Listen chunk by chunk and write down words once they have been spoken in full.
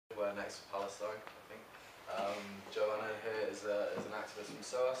next for Palestine, I think. Joana here is an activist from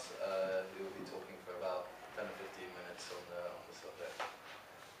SOAS who will be talking for about 10 or 15 minutes on the subject.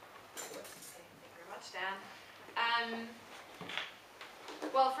 Thank you very much, Dan.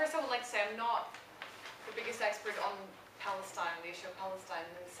 Well, first I would like to say I'm not the biggest expert on Palestine, the issue of Palestine,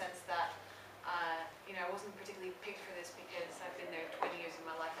 in the sense that I wasn't particularly picked for this because I've been there 20 years of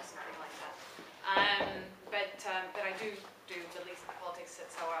my life or something like that. But I do at least the politics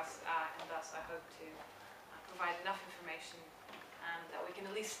at SOAS, and thus I hope to provide enough information that we can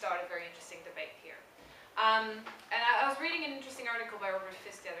at least start a very interesting debate here. And I was reading an interesting article by Robert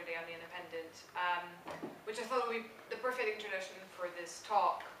Fisk the other day on The Independent, which I thought would be the perfect introduction for this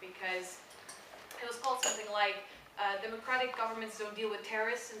talk, because it was called something like democratic governments don't deal with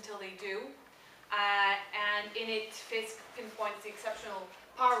terrorists until they do. And in it, Fisk pinpoints the exceptional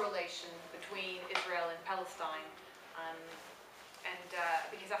power relation between Israel and Palestine.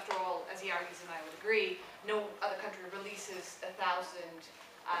 Because after all, as he argues, and I would agree, no other country releases 1,000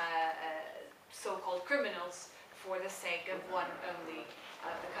 so-called criminals for the sake of one only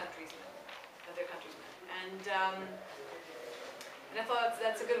of their countrymen. And I thought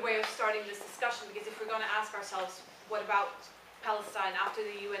that's a good way of starting this discussion, because if we're going to ask ourselves, what about Palestine after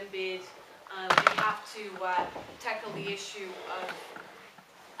the UN bid, we have to tackle the issue of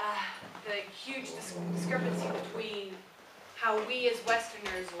the huge discrepancy between how we as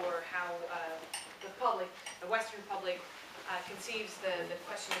Westerners, or how the Western public, conceives the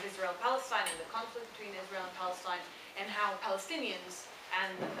question of Israel-Palestine and the conflict between Israel and Palestine, and how Palestinians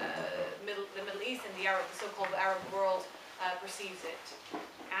and the Middle East and the so-called Arab world perceives it.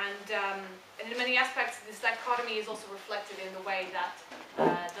 And in many aspects, this dichotomy is also reflected in the way that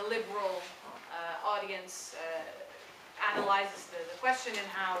the liberal audience analyzes the question, and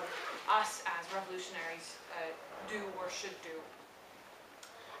how us as revolutionaries do or should do.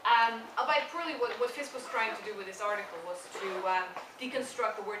 Albeit poorly, what Fisk was trying to do with this article was to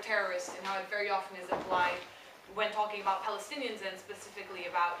deconstruct the word terrorist and how it very often is applied when talking about Palestinians, and specifically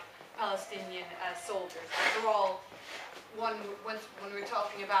about Palestinian soldiers. After all, when we're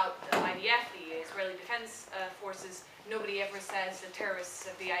talking about the IDF, the Israeli Defense Forces, nobody ever says the terrorists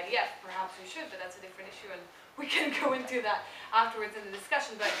of the IDF. Perhaps we should, but that's a different issue, and we can go into that afterwards in the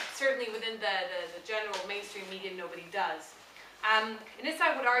discussion. But certainly within the general mainstream media, nobody does. And this,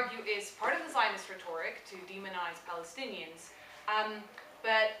 I would argue, is part of the Zionist rhetoric to demonize Palestinians,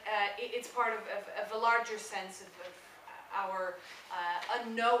 but it's part of a larger sense of our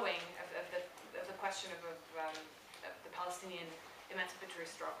unknowing of the question of the Palestinian emancipatory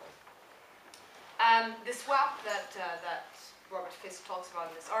struggle. The swap that Robert Fisk talks about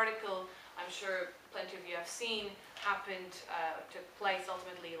in this article, I'm sure plenty of you have seen, took place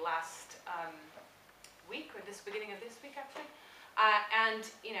ultimately last week, or this beginning of this week actually. And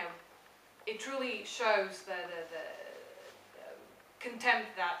it truly shows the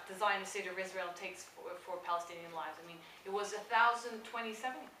contempt that the Zionist state of Israel takes for Palestinian lives. I mean, it was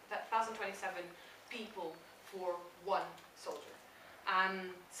 1,027 people for one soldier.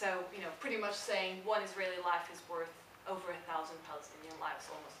 So, pretty much saying one Israeli life is worth over 1,000 Palestinian lives,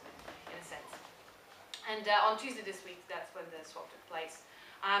 almost in a sense. And on Tuesday this week, that's when the swap took place.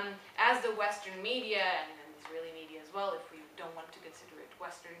 As the Western media, and Israeli media as well, if we don't want to consider it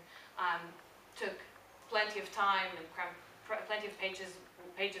Western, took plenty of time and plenty of pages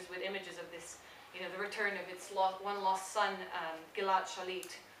with images of this, the return of its one lost son, Gilad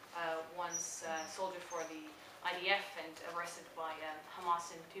Shalit, once soldier for the IDF and arrested by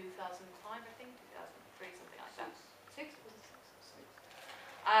Hamas in 2005, I think, 2003, something like that. Six? Was it six?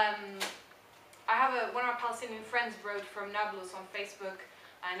 I have one of our Palestinian friends wrote from Nablus on Facebook,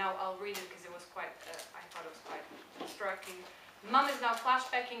 and I'll read it because it was quite, I thought it was quite striking. Mum is now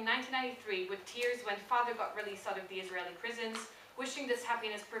flashbacking 1993 with tears when father got released out of the Israeli prisons, wishing this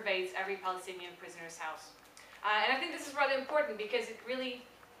happiness pervades every Palestinian prisoner's house. And I think this is rather important because it really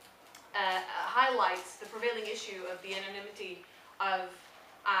highlights the prevailing issue of the anonymity of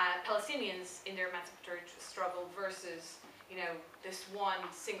Palestinians in their emancipatory struggle versus, this one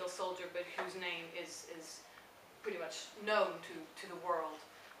single soldier, but whose name is pretty much known to the world,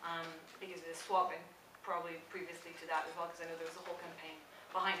 because of the swapping, probably previously to that as well, because I know there was a whole campaign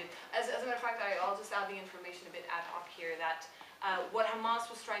behind it. As a matter of fact, I'll just add the information a bit ad hoc here, that what Hamas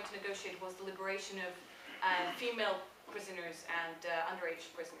was trying to negotiate was the liberation of female prisoners and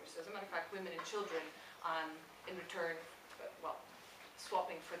underage prisoners. So as a matter of fact, women and children in return,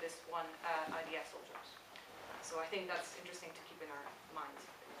 swapping for this one IDF soldier. So I think that's interesting to keep in our minds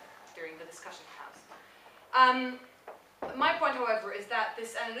during the discussion perhaps. My point, however, is that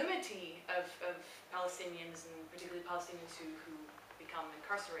this anonymity of Palestinians, and particularly Palestinians who become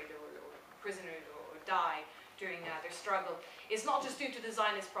incarcerated or prisoner or die during their struggle is not just due to the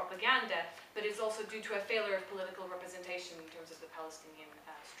Zionist propaganda, but it's also due to a failure of political representation in terms of the Palestinian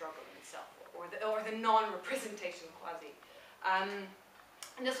struggle in itself, or the non-representation quasi.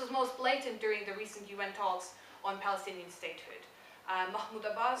 And this was most blatant during the recent UN talks on Palestinian statehood. Mahmoud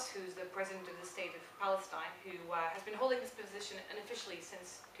Abbas, who's the president of the state of Palestine, who has been holding this position unofficially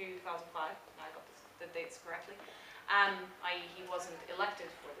since 2005, I got the dates correctly, i.e. he wasn't elected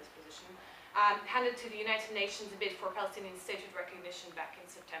for this position, handed to the United Nations a bid for Palestinian statehood recognition back in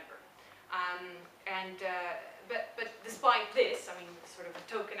September. But despite this, I mean, sort of a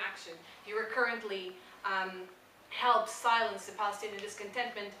token action, he currently helps silence the Palestinian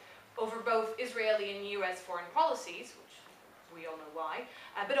discontentment over both Israeli and US foreign policies, which we all know why,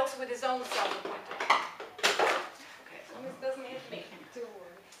 but also with his own self-appointed. Okay, as long as it doesn't hit me.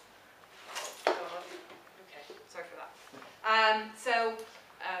 Okay, sorry for that.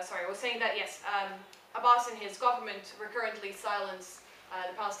 Sorry, I was saying that, yes, Abbas and his government recurrently silence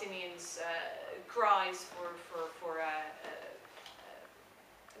the Palestinians' cries for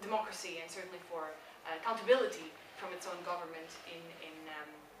democracy and certainly for accountability from its own government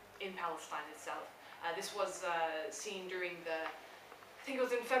in Palestine itself. This was seen during I think it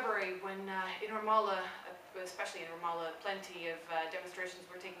was in February when in Ramallah, especially in Ramallah, plenty of demonstrations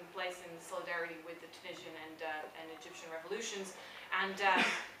were taking place in solidarity with the Tunisian and Egyptian revolutions, and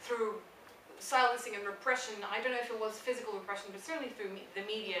through silencing and repression, I don't know if it was physical repression, but certainly through the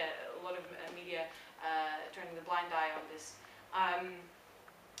media, a lot of media turning the blind eye on this.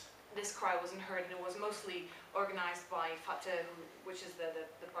 This cry wasn't heard, and it was mostly organized by Fatah, which is the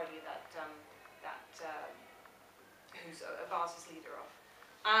party that who's Abbas is leader of.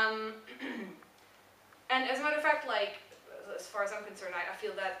 And as a matter of fact, like, as far as I'm concerned, I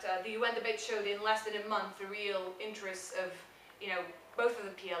feel that the UN debate showed in less than a month the real interests of, both of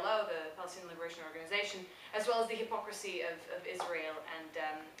the PLO, the Palestinian Liberation Organization, as well as the hypocrisy of Israel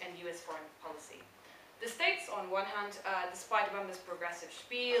and US foreign policy. The states, on one hand, despite Obama's progressive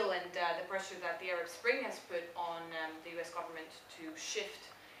spiel and the pressure that the Arab Spring has put on the US government to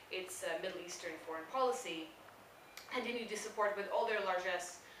shift its Middle Eastern foreign policy, continue to support with all their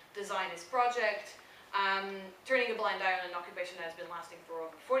largesse the Zionist project, turning a blind eye on an occupation that has been lasting for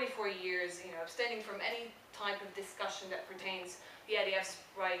over 44 years, abstaining from any type of discussion that pertains the IDF's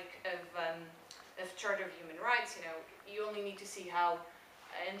right of Charter of Human Rights. You only need to see how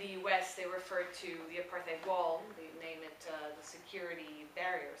in the US they refer to the apartheid wall, they name it the security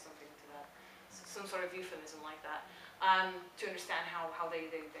barrier or something to that, some sort of euphemism like that, to understand how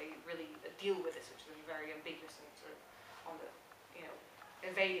they really deal with this, which is very ambiguous and sort of on the,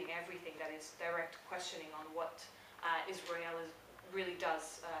 evading everything that is direct questioning on what Israel really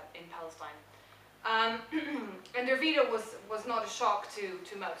does in Palestine. And their veto was not a shock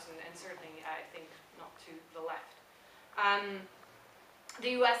to most, and certainly I think not to the left.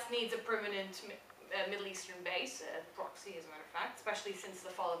 The US needs a permanent Middle Eastern base, a proxy as a matter of fact, especially since the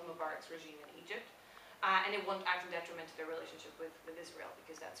fall of Mubarak's regime in Egypt. And it won't act in detriment to their relationship with Israel,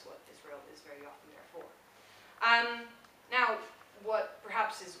 because that's what Israel is very often there for. Now, what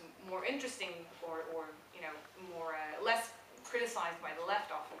perhaps is more interesting or more less criticized by the left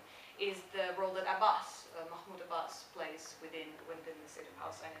often is the role that Mahmoud Abbas plays within the state of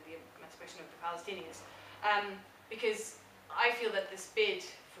Palestine and the emancipation of the Palestinians. Because I feel that this bid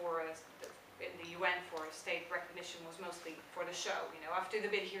for in the UN for state recognition was mostly for the show. After the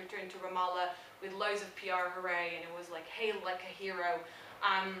bid, he returned to Ramallah with loads of PR hooray, and it was like hailed like a hero.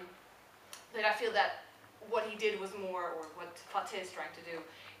 But I feel that what he did was more, or what Fatah is trying to do,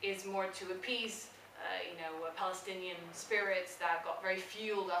 is more to appease, Palestinian spirits that got very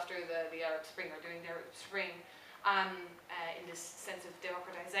fueled after the Arab Spring, or during the Arab Spring, in this sense of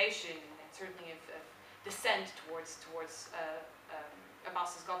democratization and certainly of dissent towards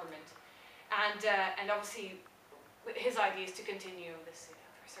Abbas's government, and obviously his idea is to continue this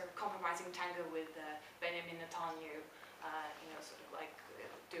sort of compromising tango with Benjamin Netanyahu, sort of like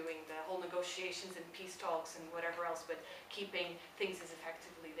doing the whole negotiations and peace talks and whatever else, but keeping things as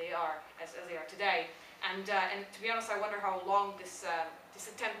effectively as they are today. And to be honest, I wonder how long this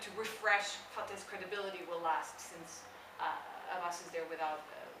attempt to refresh Fatah's credibility will last, since Abbas is there without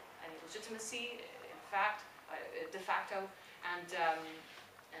any legitimacy, in fact, de facto, and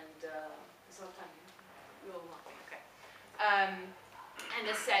there's a lot of time. Okay. And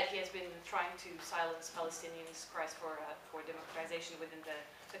as said, he has been trying to silence Palestinians' cries for democratization within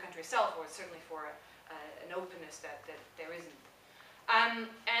the country itself, or certainly for an openness that there isn't. And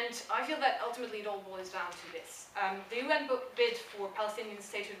I feel that ultimately it all boils down to this. The UN bid for Palestinian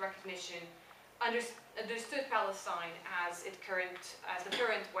statehood recognition understood Palestine as the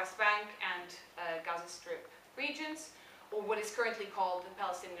current West Bank and Gaza Strip regions, or what is currently called the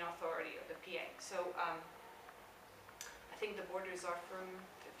Palestinian Authority, or the PA. So I think the borders are from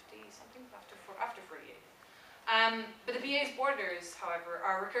 50 something after 48. But the PA's borders, however,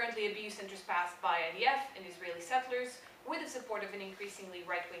 are currently abused and trespassed by IDF and Israeli settlers, with the support of an increasingly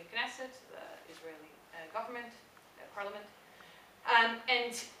right-wing Knesset, the Israeli government, parliament,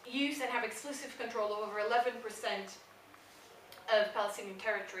 and use and have exclusive control over 11% of Palestinian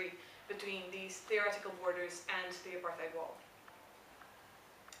territory between these theoretical borders and the apartheid wall.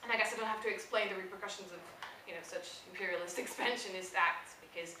 And I guess I don't have to explain the repercussions of such imperialist expansionist acts,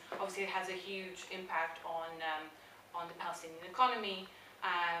 because obviously it has a huge impact on the Palestinian economy,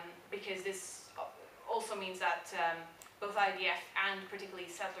 because this also means that both IDF and particularly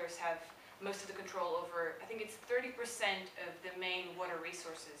settlers have most of the control over, I think it's 30% of the main water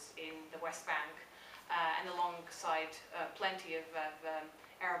resources in the West Bank, and alongside plenty of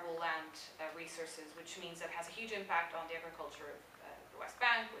arable land resources, which means that it has a huge impact on the agriculture of the West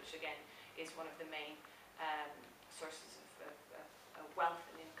Bank, which again is one of the main sources of wealth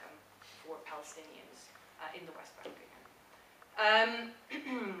and income for Palestinians in the West Bank again.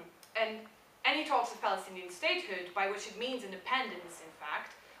 And any talks of Palestinian statehood, by which it means independence in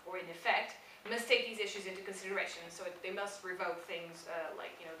fact, or in effect, must take these issues into consideration. So they must revoke things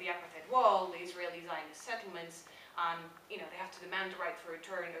like the apartheid wall, the Israeli Zionist settlements. They have to demand the right for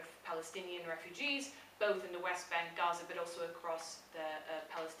return of Palestinian refugees, both in the West Bank, Gaza, but also across the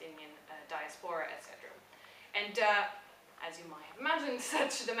Palestinian diaspora, etc. And as you might have imagined,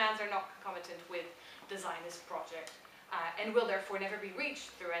 such demands are not concomitant with the Zionist project, and will therefore never be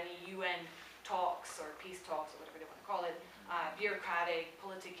reached through any UN talks or peace talks, or whatever they want to call it, bureaucratic,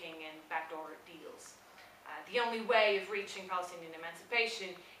 politicking, and backdoor deals. The only way of reaching Palestinian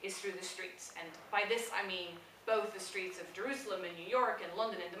emancipation is through the streets, and by this I mean both the streets of Jerusalem and New York and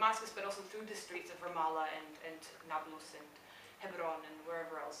London and Damascus, but also through the streets of Ramallah and Nablus and Hebron and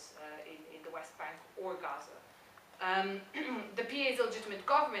wherever else in the West Bank or Gaza. The PA's legitimate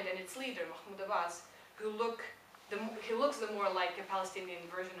government and its leader, Mahmoud Abbas, who looks the more like a Palestinian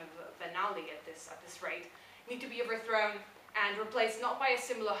version of Ben Ali at this rate, need to be overthrown and replaced not by a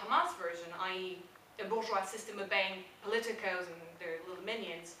similar Hamas version, i.e. a bourgeois system obeying politicos and their little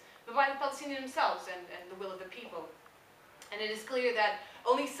minions, but by the Palestinians themselves and the will of the people. And it is clear that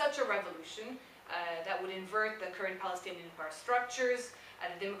only such a revolution that would invert the current Palestinian power structures,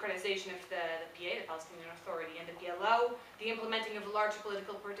 the democratization of the PA, the Palestinian Authority, and the PLO, the implementing of larger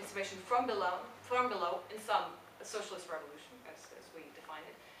political participation from below in some socialist revolution, as we define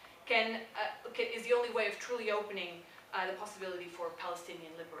it, is the only way of truly opening the possibility for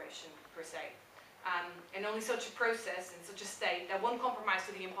Palestinian liberation per se. And only such a process and such a state that won't compromise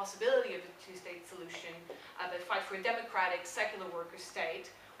to the impossibility of a two-state solution, but fight for a democratic, secular worker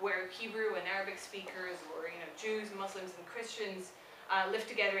state where Hebrew and Arabic speakers, or Jews, Muslims, and Christians live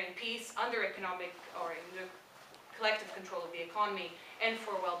together in peace under economic or in the collective control of the economy and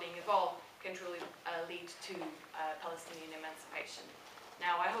for well-being of all, can truly lead to Palestinian emancipation.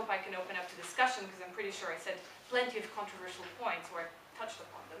 Now, I hope I can open up to discussion, because I'm pretty sure I said plenty of controversial points where I touched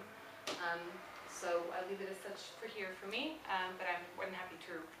upon them. So I'll leave it as such for me, but I'm more than happy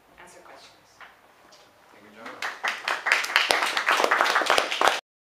to answer questions. Thank you, Joana.